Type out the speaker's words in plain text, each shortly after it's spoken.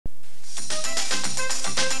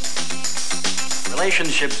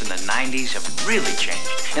Relationships in the 90s have really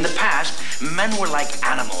changed. In the past, men were like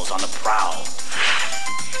animals on the prowl.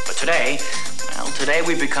 But today, well, today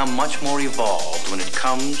we've become much more evolved when it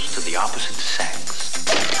comes to the opposite sex.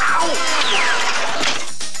 Ow!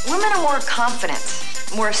 Women are more confident,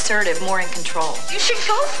 more assertive, more in control. You should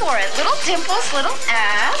go for it. Little dimples, little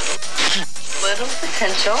ass, little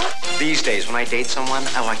potential. These days, when I date someone,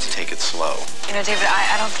 I like to take it slow. You know, David,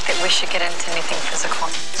 I don't think that we should get into anything physical.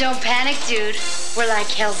 Don't panic, dude. We're like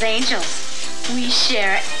Hell's Angels. We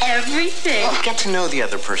share everything. Well, get to know the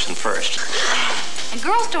other person first. And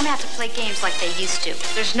girls don't have to play games like they used to.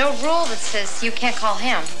 There's no rule that says you can't call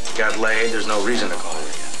him. Got laid, there's no reason to call her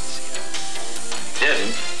again.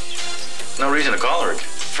 Didn't? No reason to call her again.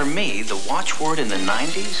 For me, the watchword in the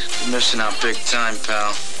 90s? You're missing out big time,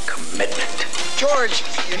 pal. Commitment. George,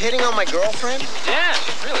 you're hitting on my girlfriend? Yeah,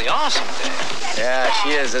 she's really awesome, Dave. Yeah, she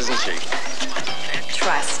is, isn't she?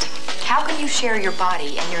 Trust. How can you share your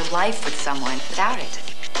body and your life with someone without it?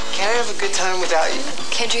 Can't I have a good time without you?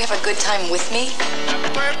 Can't you have a good time with me? The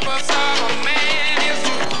purpose of a man is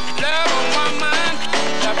to love a woman.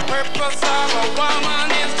 The purpose of a woman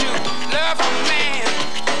is to love a man.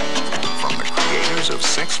 From the creators of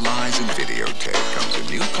Sex, Lies, and Videotape comes a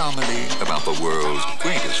new comedy about the world's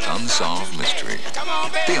greatest unsolved mystery,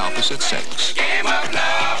 the opposite sex. Game of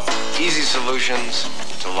love. Easy solutions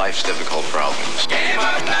to life's difficult problems. Game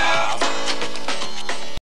of love.